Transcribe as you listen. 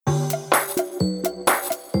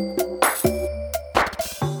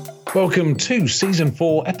Welcome to Season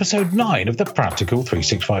 4, Episode 9 of the Practical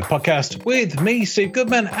 365 podcast with me, Steve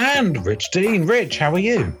Goodman, and Rich Dean. Rich, how are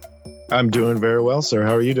you? I'm doing very well, sir.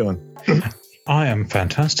 How are you doing? I am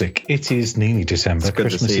fantastic. It is nearly December.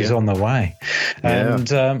 Christmas is on the way. Yeah. And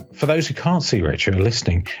for those who can't see Rich who are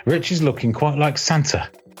listening, Rich is looking quite like Santa.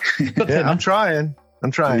 Yeah, I'm trying.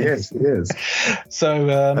 Yes, he is. So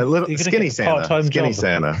a little skinny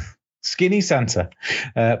Santa. Skinny Santa.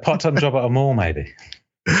 Part-time job at a mall, maybe.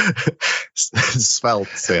 Svelte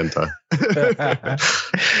Santa.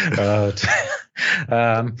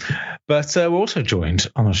 But we're also joined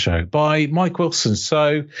on the show by Mike Wilson.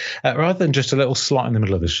 So rather than just a little slot in the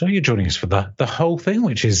middle of the show, you're joining us for the whole thing,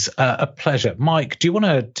 which is a pleasure. Mike, do you want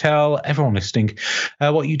to tell everyone listening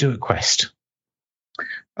what you do at Quest?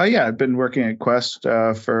 Yeah, I've been working at Quest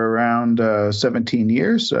for around 17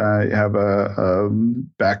 years. I have a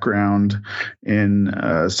background in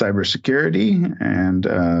cybersecurity and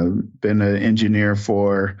been an engineer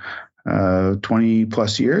for 20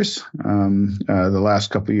 plus years. The last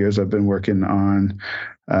couple of years, I've been working on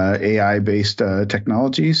AI-based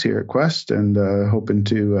technologies here at Quest and hoping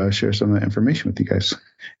to share some of the information with you guys.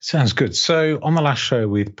 Sounds good. So on the last show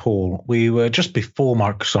with Paul, we were just before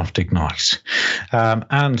Microsoft Ignite,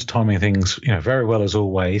 and timing things, very well as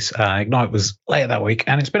always. Ignite was later that week,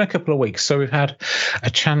 and it's been a couple of weeks, so we've had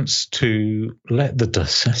a chance to let the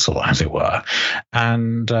dust settle, as it were,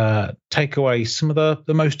 and take away some of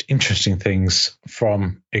the most interesting things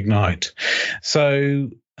from Ignite.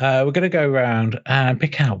 So we're going to go around and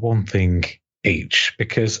pick out one thing each,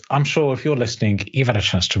 because I'm sure if you're listening, you've had a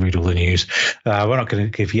chance to read all the news. We're not going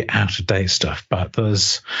to give you out-of-date stuff, but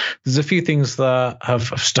there's a few things that have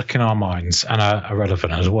stuck in our minds and are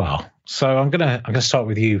relevant as well. So I'm gonna start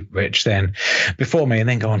with you, Rich, then before me, and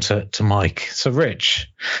then go on to Mike. So Rich,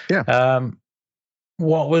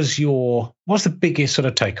 what's the biggest sort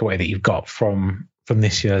of takeaway that you've got from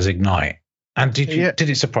this year's Ignite? And did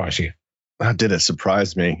it surprise you? Did it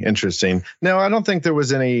surprise me? Interesting. No, I don't think there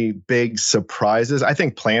was any big surprises. I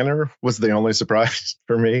think Planner was the only surprise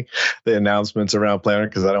for me, the announcements around Planner,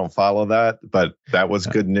 because I don't follow that, but that was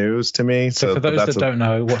good news to me. So for those that don't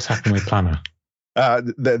know, what's happened with Planner?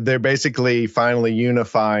 They're basically finally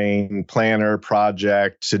unifying Planner,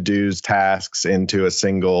 project, to-dos, tasks into a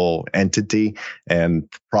single entity and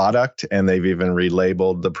product. And they've even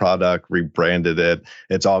relabeled the product, rebranded it.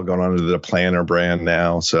 It's all going under the Planner brand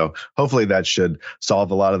now. So hopefully that should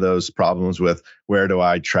solve a lot of those problems with where do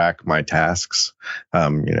I track my tasks?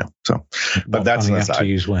 But that's an aside. To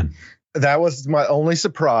use when? That was my only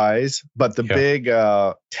surprise. But the big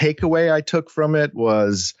takeaway I took from it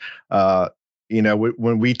was,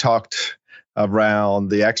 when we talked around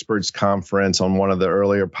the experts conference on one of the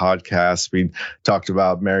earlier podcasts, we talked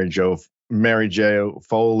about Mary Jo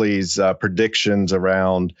Foley's predictions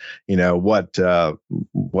around, what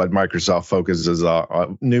Microsoft focuses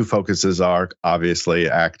are, new focuses are, obviously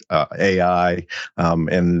AI,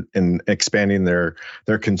 and expanding their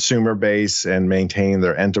consumer base and maintaining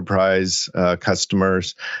their enterprise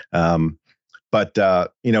customers. But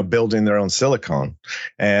building their own silicon,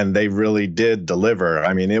 and they really did deliver.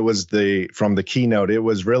 I mean, it was from the keynote, it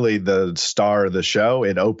was really the star of the show.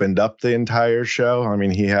 It opened up the entire show. I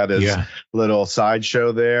mean, he had his little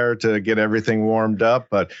sideshow there to get everything warmed up.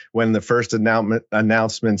 But when the first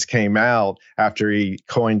announcements came out, after he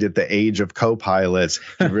coined it the age of co-pilots,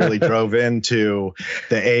 he really drove into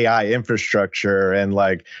the AI infrastructure and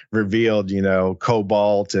revealed,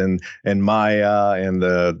 Cobalt and Maya and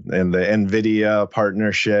the NVIDIA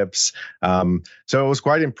partnerships. So it was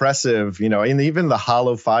quite impressive, and even the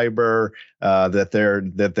hollow fiber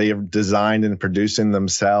that they have designed and producing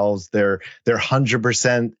themselves. They're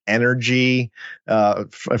 100% energy,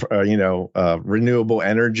 renewable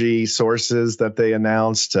energy sources that they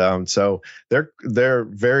announced. So they're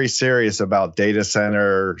very serious about data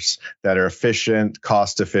centers that are efficient,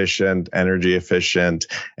 cost efficient, energy efficient,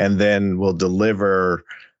 and then will deliver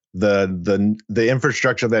the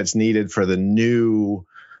infrastructure that's needed for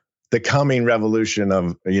the coming revolution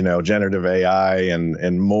of generative AI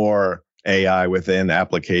and more AI within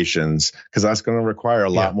applications, because that's going to require a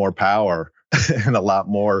lot more power and a lot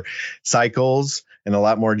more cycles and a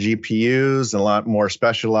lot more GPUs and a lot more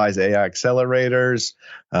specialized AI accelerators.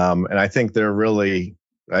 And I think they really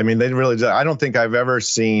I don't think I've ever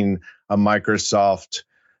seen a Microsoft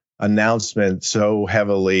announcement so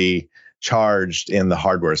heavily charged in the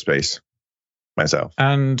hardware space myself.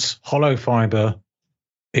 And hollow fiber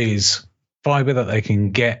is fiber that they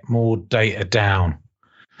can get more data down.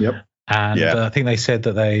 Yep. And I think they said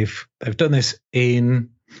that they've done this in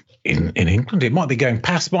in England. It might be going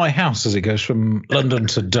past my house as it goes from London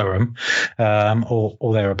to Durham,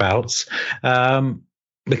 or thereabouts.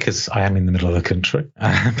 Because I am in the middle of the country,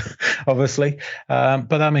 obviously. But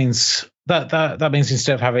that means that means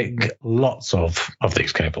instead of having lots of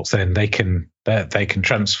these cables, then they can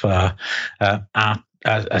transfer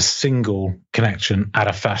a single connection at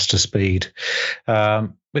a faster speed,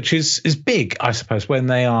 which is big, I suppose, when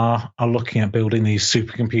they are looking at building these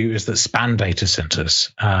supercomputers that span data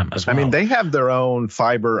centers as well. I mean, they have their own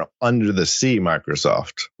fiber under the sea,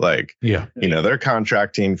 Microsoft. They're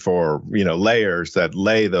contracting for, layers that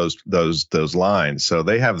lay those lines. So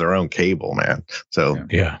they have their own cable, man. So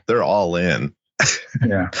they're all in.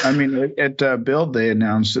 Yeah. I mean, at Build, they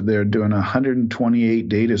announced that they're doing 128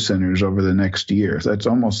 data centers over the next year. That's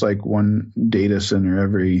almost like one data center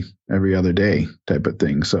every other day type of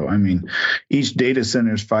thing. So, I mean, each data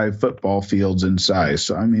center is 5 football fields in size.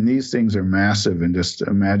 So, I mean, these things are massive. And just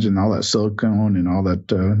imagine all that silicone and all that,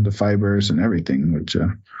 the fibers and everything, which...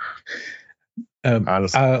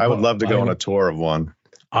 honestly, I would love to go on a tour of one.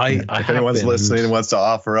 If anyone's listening and wants to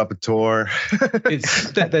offer up a tour,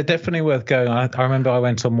 they're definitely worth going. I remember I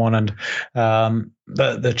went on one, and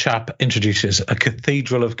the chap introduces a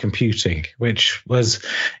cathedral of computing, which was,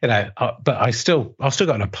 but I still got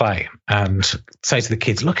on a plane and say to the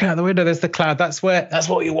kids, look out the window, there's the cloud. That's what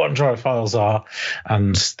your OneDrive files are.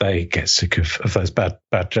 And they get sick of those bad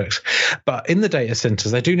jokes. But in the data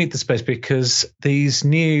centers, they do need the space because these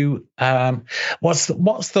new, what's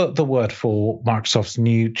the word for Microsoft's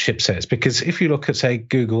new chipsets? Because if you look at, say,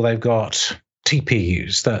 Google, they've got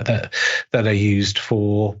TPUs that are used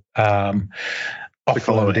for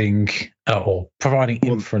offloading or providing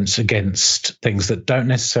inference against things that don't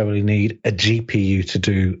necessarily need a GPU to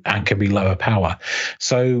do and can be lower power.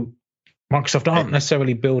 So Microsoft aren't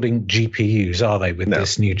necessarily building GPUs, are they, with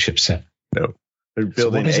this new chipset? No, they're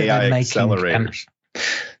building AI accelerators.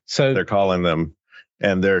 So they're calling them,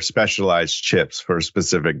 and they're specialized chips for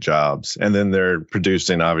specific jobs. And then they're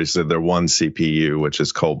producing, obviously, their one CPU, which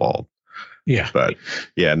is Cobalt. Yeah. But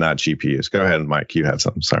not GPUs. Go ahead, Mike. You had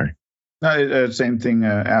something. Sorry. Same thing.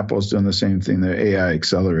 Apple's doing the same thing. They're AI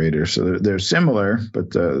accelerators. So they're similar,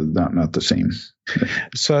 but not the same.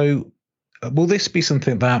 So will this be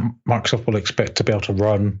something that Microsoft will expect to be able to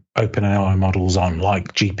run OpenAI models on,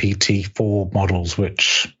 like GPT-4 models,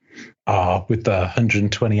 which are with the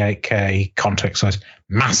 128K context size,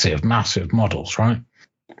 massive models, right?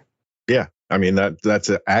 Yeah. I mean, that's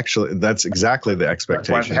exactly the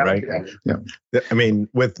expectation, right? Yeah. I mean,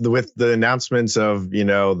 with the announcements of,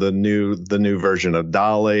 the new version of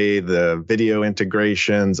DALL-E, the video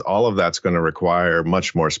integrations, all of that's going to require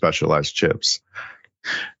much more specialized chips.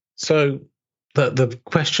 So the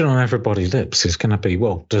question on everybody's lips is going to be,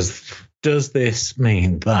 well, does this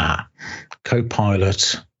mean that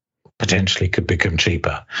Copilot potentially could become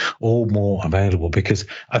cheaper or more available? Because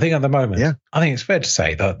I think at the moment, I think it's fair to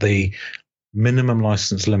say that the minimum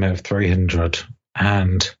license limit of 300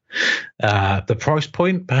 and the price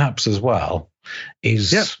point perhaps as well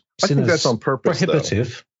is I think that's on purpose, prohibitive.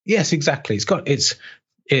 Though. Yes, exactly. It's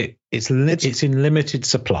in limited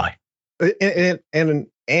supply.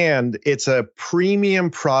 And it's a premium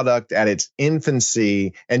product at its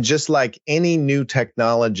infancy. And just like any new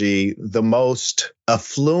technology, the most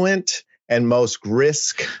affluent and most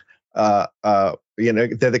risk, the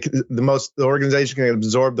organization can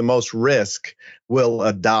absorb the most risk will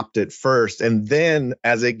adopt it first. And then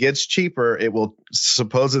as it gets cheaper, it will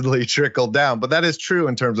supposedly trickle down. But that is true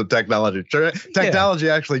in terms of technology. Technology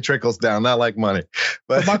actually trickles down, not like money.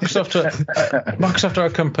 But Microsoft are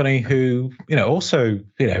a company who, also,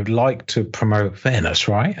 like to promote fairness,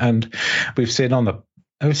 right? And we've seen that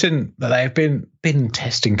they've been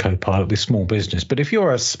testing Copilot with small business. But if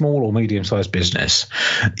you're a small or medium-sized business,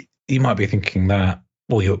 you might be thinking that,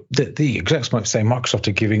 well, the execs might say Microsoft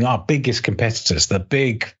are giving our biggest competitors,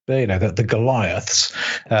 the Goliaths,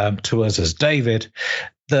 to us as David,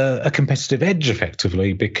 a competitive edge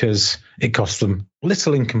effectively, because it costs them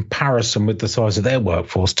little in comparison with the size of their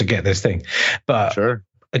workforce to get this thing. But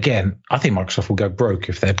again, I think Microsoft will go broke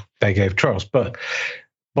if they gave trials. But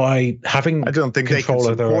by having, I don't think they can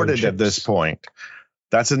support it at this point.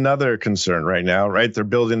 That's another concern right now, right? They're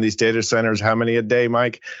building these data centers. How many a day,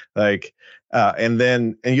 Mike? And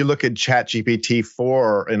you look at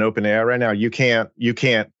ChatGPT-4 in OpenAI right now. You can't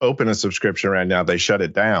open a subscription right now. They shut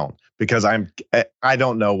it down because I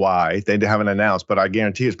don't know why they haven't announced, but I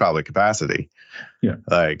guarantee it's probably capacity. Yeah.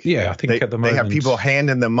 I think at the moment they have people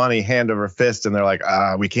handing them money hand over fist, and they're like,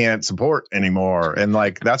 we can't support anymore. And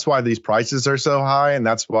like, that's why these prices are so high. And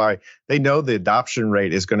that's why they know the adoption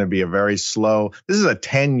rate is going to be a very slow. This is a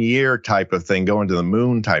 10-year type of thing, going to the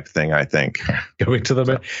moon type thing, I think. Going to the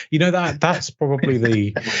moon. That's probably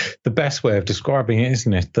the best way of describing it,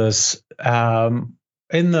 isn't it? There's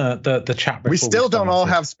in the chat before we still don't all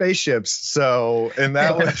have spaceships, so in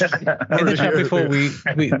that in the chat before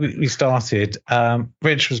we started,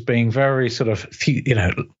 Rich was being very sort of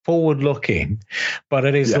forward looking, but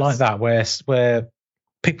it is like that where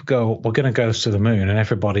people go, we're going to go to the moon, and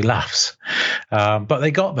everybody laughs, but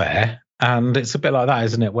they got there. And it's a bit like that,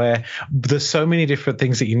 isn't it, where there's so many different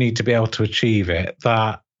things that you need to be able to achieve it,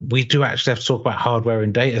 that we do actually have to talk about hardware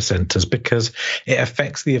in data centers, because it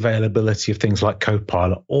affects the availability of things like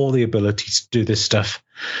Copilot, or the ability to do this stuff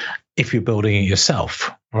if you're building it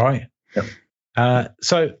yourself, right? Yep.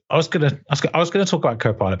 So I was gonna talk about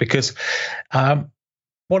Copilot, because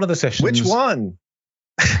one of the sessions. Which one?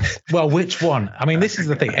 Well, which one? I mean, this is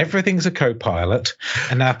the thing. Everything's a Copilot,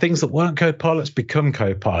 and now things that weren't Copilots become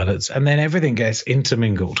Copilots, and then everything gets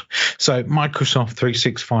intermingled. So Microsoft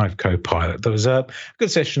 365 Copilot, there was a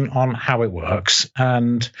good session on how it works.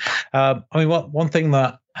 And one thing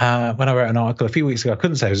that when I wrote an article a few weeks ago, I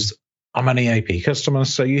couldn't say was, I'm an EAP customer,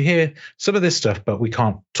 so you hear some of this stuff, but we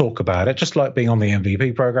can't talk about it. Just like being on the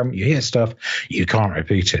MVP program, you hear stuff, you can't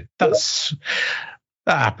repeat it.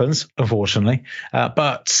 That happens, unfortunately.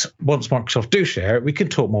 But once Microsoft do share it, we can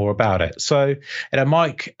talk more about it. So,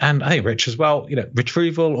 Mike, and I think Rich as well,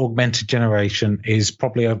 retrieval augmented generation is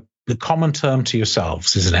probably the common term to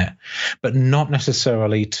yourselves, isn't it? But not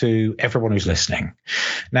necessarily to everyone who's listening.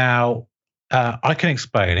 Now, I can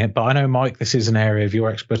explain it, but I know, Mike, this is an area of your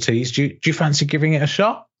expertise. Do you fancy giving it a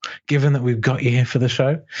shot, given that we've got you here for the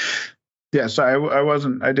show? Yeah, so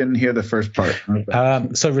I didn't hear the first part.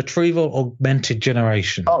 So retrieval augmented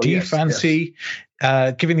generation. Do you fancy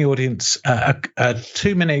giving the audience a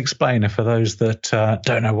 2-minute explainer for those that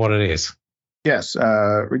don't know what it is? Yes,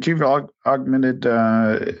 retrieval augmented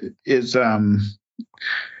is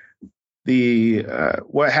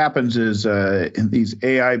what happens is in these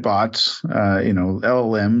AI bots,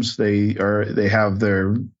 LLMs, they have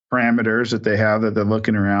their parameters that they're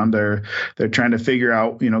looking around. They're trying to figure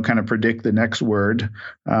out, kind of predict the next word.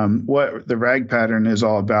 What the RAG pattern is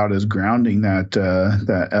all about is grounding that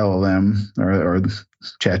LLM or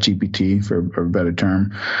ChatGPT, for a better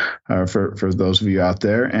term, for those of you out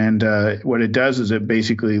there. And what it does is it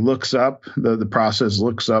basically looks up, the process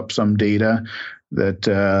looks up some data that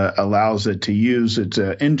allows it to use its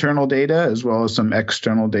internal data as well as some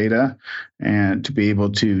external data, and to be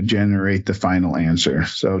able to generate the final answer.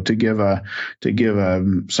 So to give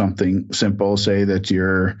something simple, say that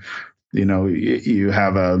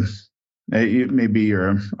maybe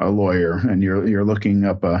you're a lawyer and you're looking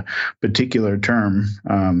up a particular term,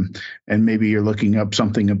 and maybe you're looking up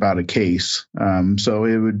something about a case. So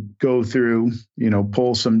it would go through,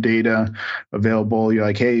 pull some data available. You're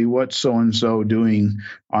like, hey, what's so-and-so doing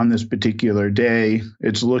on this particular day?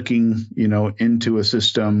 It's looking, into a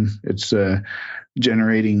system. It's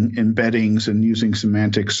generating embeddings and using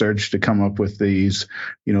semantic search to come up with these,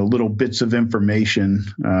 little bits of information,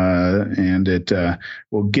 and it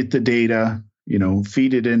will get the data,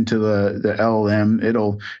 feed it into the LLM.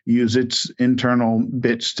 It'll use its internal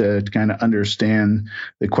bits to kind of understand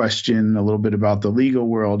the question, a little bit about the legal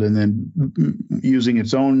world, and then using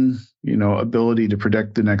its own, ability to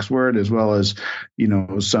predict the next word, as well as,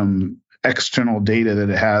 some external data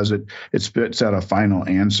that it has, it spits out a final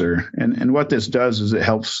answer. And what this does is it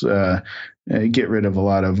helps get rid of a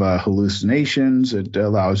lot of hallucinations. It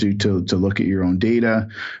allows you to look at your own data.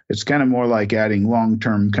 It's kind of more like adding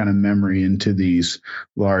long-term kind of memory into these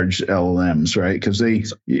large LLMs, right? Because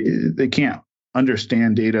they can't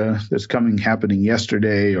understand data that's happening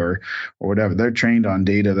yesterday or whatever. They're trained on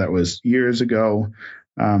data that was years ago.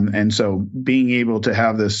 And so being able to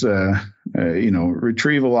have this,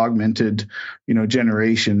 retrieval augmented,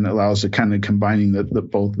 generation allows the kind of combining the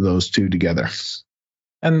both of those two together.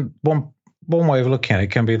 And one way of looking at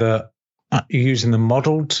it can be that you're using the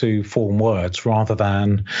model to form words rather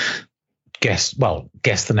than guess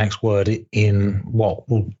the next word in what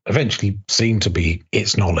will eventually seem to be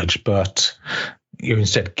its knowledge, but you're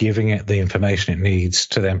instead giving it the information it needs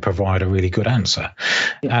to then provide a really good answer.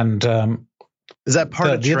 Yeah. And is that part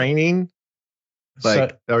of training?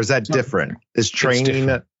 Or is that different? Is training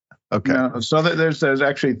Okay. No, so there's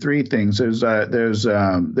actually three things. There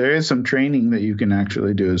is some training that you can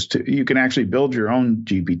actually do. You can actually build your own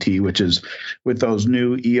GPT, which is with those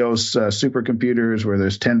new EOS supercomputers where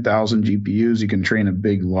there's 10,000 GPUs. You can train a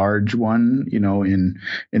big, large one,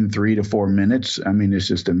 in 3 to 4 minutes. I mean, it's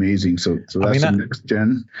just amazing. So that's the next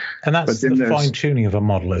gen. And that's the fine tuning of a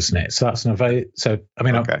model, isn't it? So that's okay.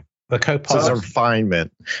 The Copilot. So it's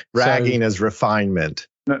refinement. RAGing is refinement.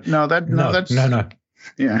 No.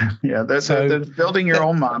 Yeah. That's building your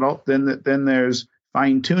own model. Then there's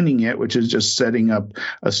fine tuning it, which is just setting up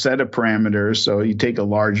a set of parameters. So you take a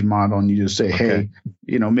large model and you just say, hey,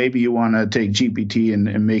 maybe you want to take GPT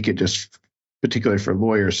and make it just particularly for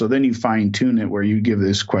lawyers. So then you fine tune it where you give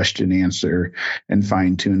this question answer and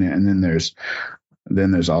fine tune it. And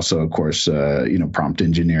then there's also, of course, prompt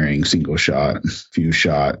engineering, single shot, few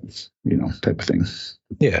shot, type of thing.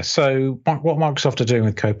 Yeah. So what Microsoft are doing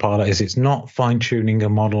with Copilot is it's not fine-tuning a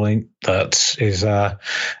modeling that is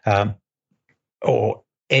or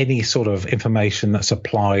any sort of information that's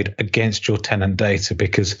applied against your tenant data,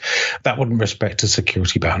 because that wouldn't respect a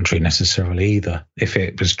security boundary necessarily either if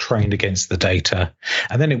it was trained against the data.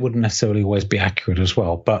 And then it wouldn't necessarily always be accurate as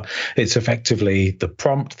well. But it's effectively the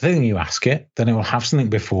prompt thing you ask it, then it will have something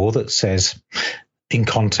before that says in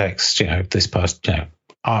context, this person,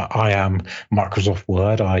 I am Microsoft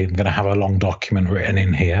Word. I'm going to have a long document written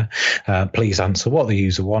in here. Please answer what the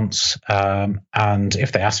user wants. And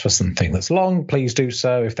if they ask for something that's long, please do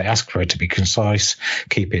so. If they ask for it to be concise,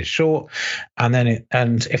 keep it short. And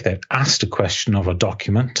if they've asked a question of a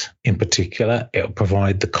document in particular, it'll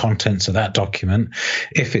provide the contents of that document.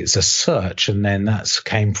 If it's a search, and then that's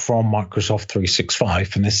came from Microsoft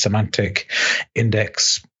 365 and this semantic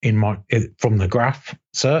index from the graph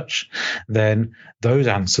search, then those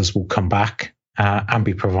answers will come back and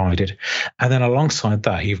be provided. And then alongside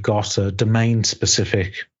that, you've got a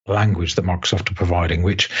domain-specific language that Microsoft are providing,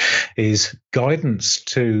 which is guidance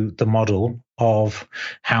to the model of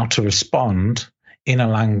how to respond in a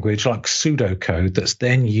language like pseudocode that's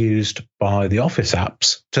then used by the Office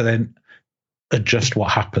apps to then adjust what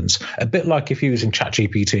happens. A bit like if you're using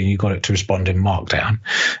ChatGPT and you got it to respond in Markdown.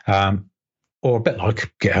 Or a bit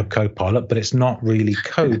like GitHub Copilot, but it's not really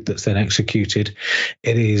code that's then executed.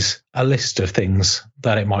 It is a list of things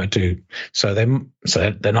that it might do. So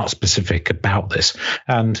they're not specific about this.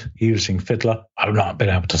 And using Fiddler, I've not been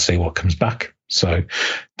able to see what comes back. So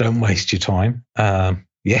don't waste your time.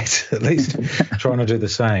 Yet, at least trying to do the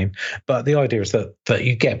same. But the idea is that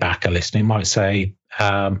you get back a list, and it might say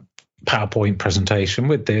PowerPoint presentation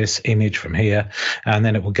with this image from here, and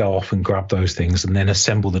then it will go off and grab those things and then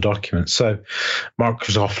assemble the document. So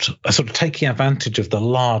Microsoft are sort of taking advantage of the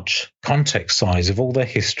large context size of all their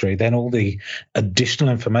history, then all the additional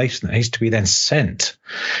information that needs to be then sent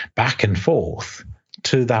back and forth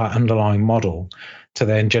to that underlying model to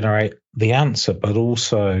then generate the answer, but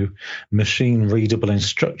also machine readable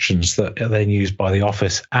instructions that are then used by the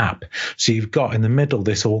Office app. So you've got in the middle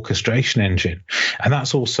this orchestration engine, and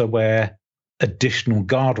that's also where additional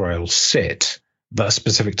guardrails sit that are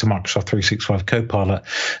specific to Microsoft 365 Copilot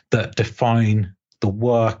that define the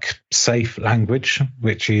work safe language,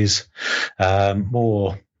 which is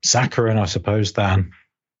more saccharine, I suppose, than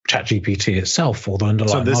ChatGPT itself or the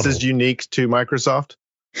underlying model. So this is unique to Microsoft,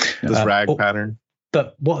 this RAG pattern?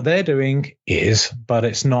 But what they're doing it's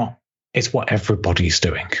what everybody's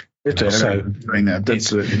doing. Doing that.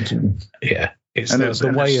 It's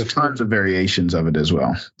the way of tons of variations of it as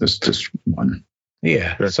well. There's just one.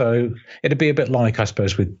 Yeah. Sure. So it'd be a bit like, I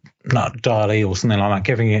suppose, with not DALL-E or something like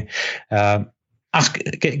that,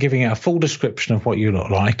 giving it a full description of what you look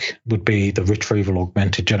like would be the retrieval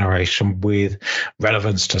augmented generation with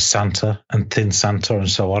relevance to Santa and Thin Santa and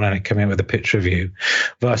so on, and it coming in with a picture of you,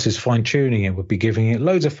 versus fine tuning it would be giving it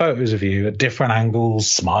loads of photos of you at different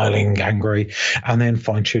angles, smiling, angry, and then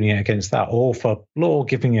fine tuning it against that, or for law,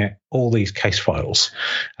 giving it all these case files.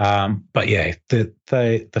 But yeah,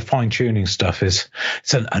 the fine tuning stuff it's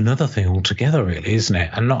another thing altogether, really, isn't it?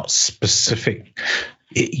 And not specific.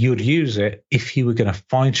 You'd use it if you were going to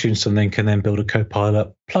fine tune something and then build a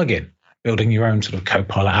Copilot plugin, building your own sort of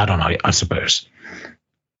Copilot add-on, I suppose.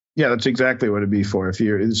 Yeah, that's exactly what it'd be for. If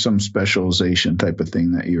you're some specialization type of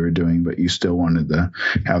thing that you were doing, but you still wanted to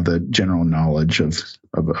have the general knowledge of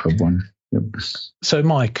one. Yep. So,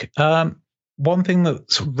 Mike, one thing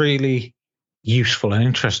that's really useful and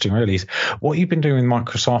interesting, really, is what you've been doing with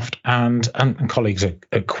Microsoft and colleagues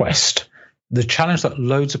at Quest. The challenge that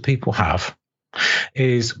loads of people have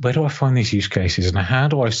is, where do I find these use cases and how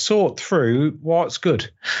do I sort through what's good?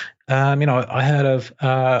 I heard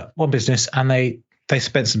of one business, and they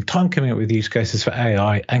spent some time coming up with use cases for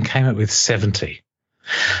AI and came up with 70.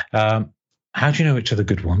 How do you know which are the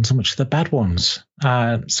good ones and which are the bad ones?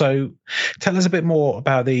 So tell us a bit more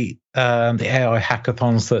about the AI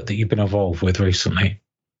hackathons that you've been involved with recently.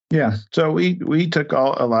 Yeah, so we took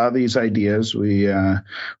a lot of these ideas. We kind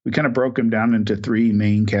of broke them down into three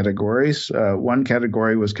main categories. One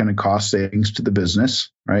category was kind of cost savings to the business,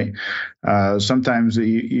 right? Sometimes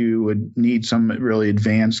you would need some really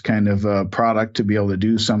advanced kind of product to be able to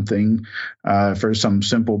do something for some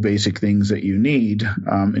simple basic things that you need,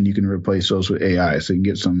 and you can replace those with AI, so you can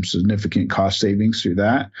get some significant cost savings through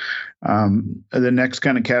that. The next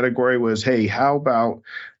kind of category was, hey, how about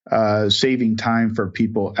saving time for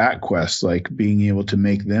people at Quest, like being able to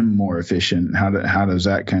make them more efficient? How does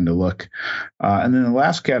that kind of look? And then the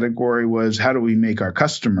last category was, how do we make our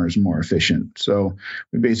customers more efficient? So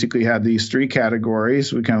we basically had these three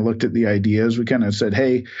categories. We kind of looked at the ideas. We kind of said,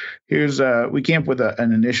 hey, we came up with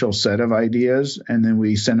an initial set of ideas, and then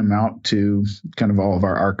we sent them out to kind of all of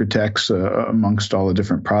our architects amongst all the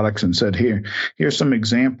different products and said, here's some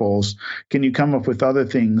examples. Can you come up with other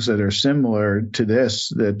things that are similar to this,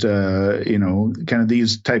 that kind of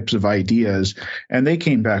these types of ideas? And they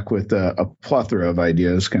came back with a plethora of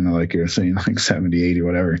ideas, kind of like you're saying, like 70, 80,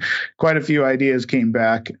 whatever. Quite a few ideas came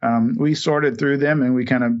back. We sorted through them, and we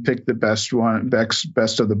kind of picked the best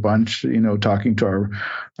of the bunch, talking to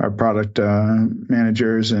our product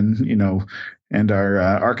managers and our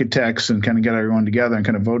architects, and kind of got everyone together and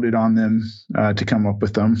kind of voted on them to come up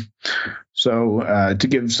with them. So to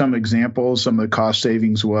give some examples, some of the cost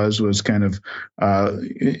savings was kind of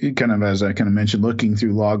as I kind of mentioned, looking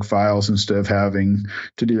through log files instead of having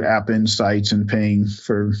to do app insights and paying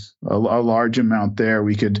for a large amount there.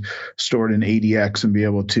 We could store it in ADX and be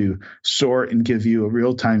able to sort and give you a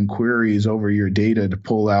real-time queries over your data to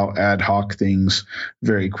pull out ad hoc things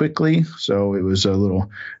very quickly. So it was a little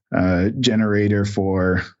generator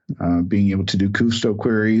for being able to do Kusto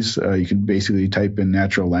queries. You can basically type in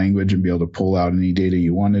natural language and be able to pull out any data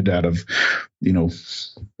you wanted out of,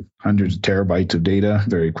 hundreds of terabytes of data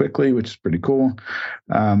very quickly, which is pretty cool.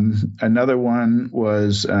 Another one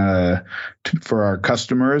was for our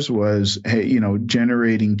customers was, hey,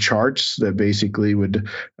 generating charts that basically would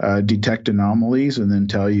detect anomalies and then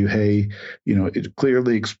tell you, hey, it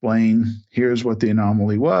clearly explain, here's what the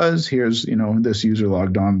anomaly was. Here's, this user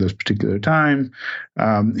logged on this particular time.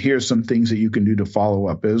 Here's some things that you can do to follow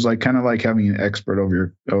up. It was like kind of like having an expert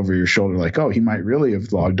over your shoulder, like, oh, he might really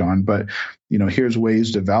have logged on, but here's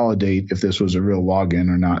ways to validate if this was a real login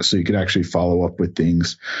or not, so you could actually follow up with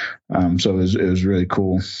things. So it was really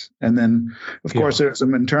cool. And then, of course, there's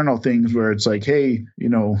some internal things where it's like, hey,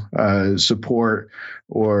 support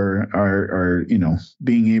or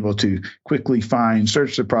being able to quickly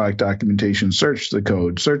search the product documentation, search the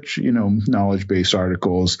code, search, knowledge-based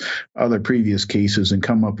articles, other previous cases, and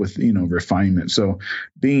come up with, refinement. So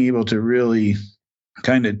being able to really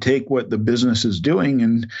kind of take what the business is doing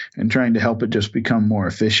and trying to help it just become more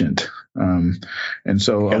efficient. And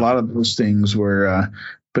so a lot of those things were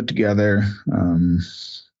put together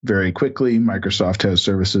very quickly. Microsoft has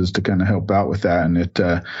services to kind of help out with that, and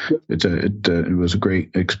it was a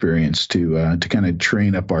great experience to kind of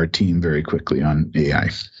train up our team very quickly on AI.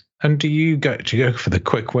 And do you go for the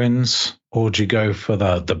quick wins, or do you go for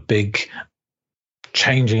the big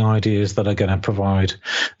changing ideas that are going to provide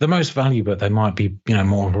the most value, but they might be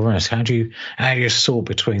more of a risk? How do you sort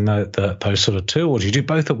between those sort of two, or do you do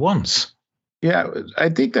both at once? Yeah, I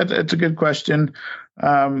think that's a good question.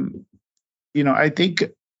 I think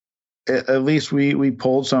at least we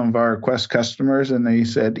polled some of our Quest customers, and they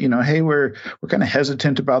said, hey, we're kind of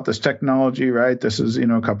hesitant about this technology, right? This is,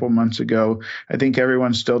 a couple of months ago. I think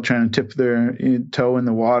everyone's still trying to tip their toe in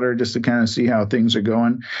the water just to kind of see how things are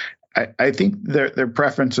going. I think their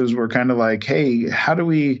preferences were kind of like, hey, how do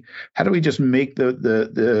we just make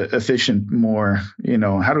the efficient more,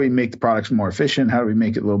 how do we make the products more efficient? How do we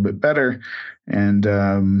make it a little bit better? And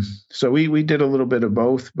so we did a little bit of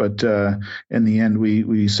both, but in the end,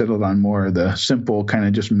 we settled on more of the simple kind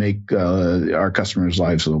of just make our customers'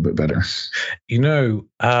 lives a little bit better.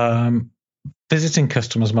 Visiting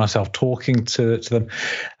customers myself, talking to them,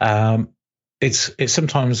 it's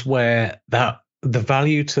sometimes where the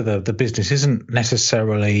value to the business isn't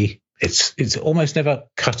necessarily, it's almost never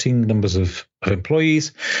cutting numbers of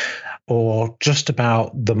employees or just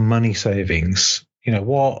about the money savings.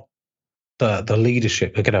 What the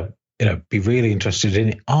leadership are going to be really interested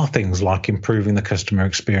in are things like improving the customer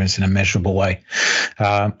experience in a measurable way.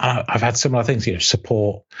 I've had similar things,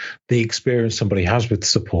 support, the experience somebody has with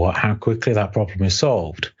support, how quickly that problem is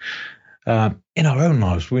solved. In our own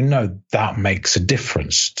lives, we know that makes a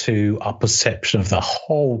difference to our perception of the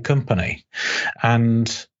whole company.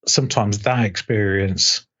 And sometimes that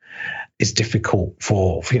experience is difficult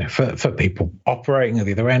for people operating at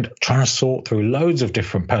the other end, trying to sort through loads of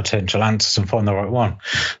different potential answers and find the right one.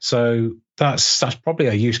 So that's probably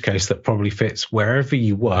a use case that probably fits wherever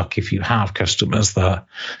you work. If you have customers that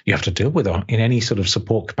you have to deal with in any sort of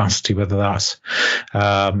support capacity, whether that's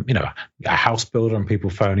a house builder and people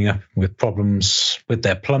phoning up with problems with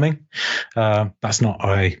their plumbing. That's not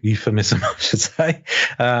a euphemism, I should say.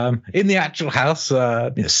 In the actual house,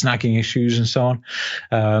 snagging issues and so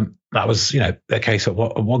on. That was, a case at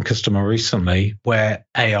one customer recently where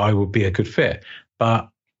AI would be a good fit, but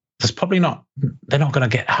there's probably not. They're not going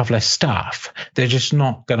to have less staff. They're just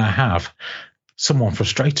not going to have someone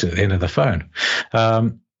frustrated at the end of the phone.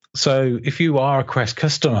 So if you are a Quest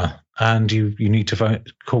customer and you need to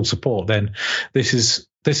call support, then this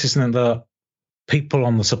isn't the people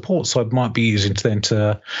on the support side might be using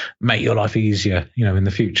to make your life easier, in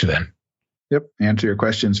the future then. Yep. Answer your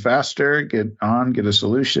questions faster, get a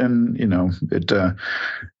solution.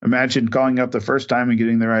 Imagine calling up the first time and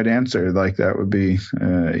getting the right answer. Like that would be,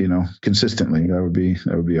 consistently. That would be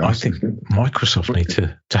awesome. I think Microsoft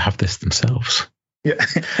need to have this themselves. Yeah.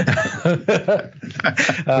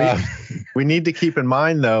 We need to keep in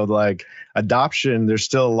mind though, like adoption, there's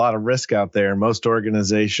still a lot of risk out there. Most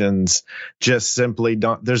organizations just simply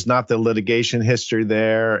there's not the litigation history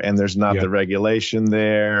there, and there's not the regulation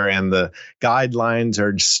there, and the guidelines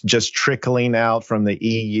are just trickling out from the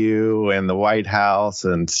EU and the White House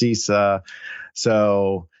and CISA.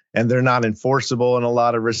 So, and they're not enforceable in a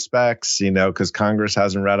lot of respects, because Congress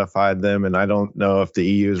hasn't ratified them. And I don't know if the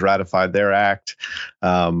EU has ratified their act.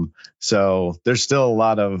 So there's still a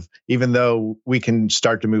lot of, even though we can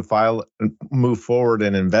start to move forward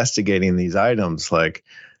in investigating these items, like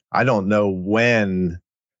I don't know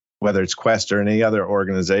whether it's Quest or any other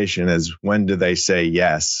organization, is when do they say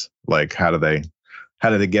yes? Like how do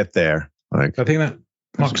they get there? Like I think that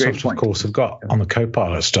Microsoft, of course, have got on the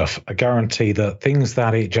Copilot stuff a guarantee that things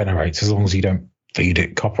that it generates, as long as you don't feed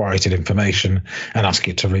it copyrighted information and ask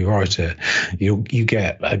it to rewrite it, you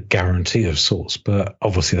get a guarantee of sorts. But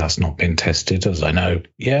obviously, that's not been tested, as I know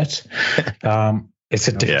yet. It's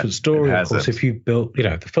a different story, of course. If you build,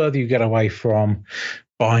 the further you get away from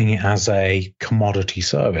buying it as a commodity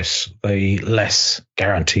service, the less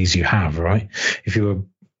guarantees you have, right? If you were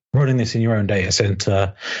running this in your own data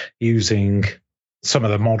center using some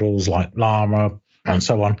of the models like Llama and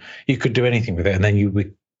so on, you could do anything with it, and then you would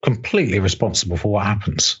be completely responsible for what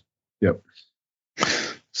happens. Yep.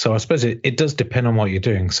 So I suppose it does depend on what you're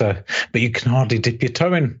doing. So, but you can hardly dip your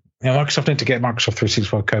toe in. Microsoft need to get Microsoft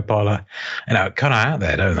 365 Copilot, kind of out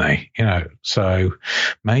there, don't they? So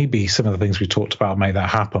maybe some of the things we talked about make that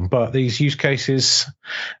happen. But these use cases,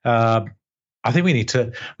 I think we need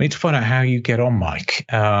to find out how you get on, Mike,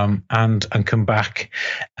 and come back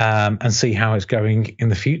and see how it's going in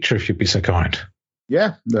the future, if you'd be so kind.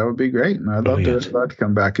 Yeah, that would be great. I'd love to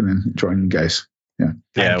come back and join you guys. Yeah,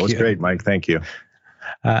 it was great, Mike. Thank you.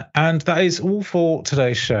 And that is all for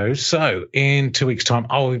today's show. So in 2 weeks' time,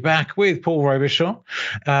 I'll be back with Paul Robichaud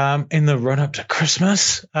in the run-up to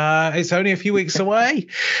Christmas. It's only a few weeks away,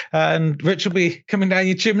 and Rich will be coming down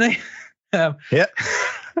your chimney. Yeah.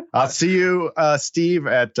 I'll see you, Steve,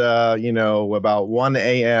 at about 1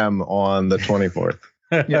 a.m. on the 24th.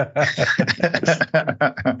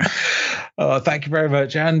 Thank you very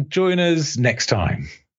much, and join us next time.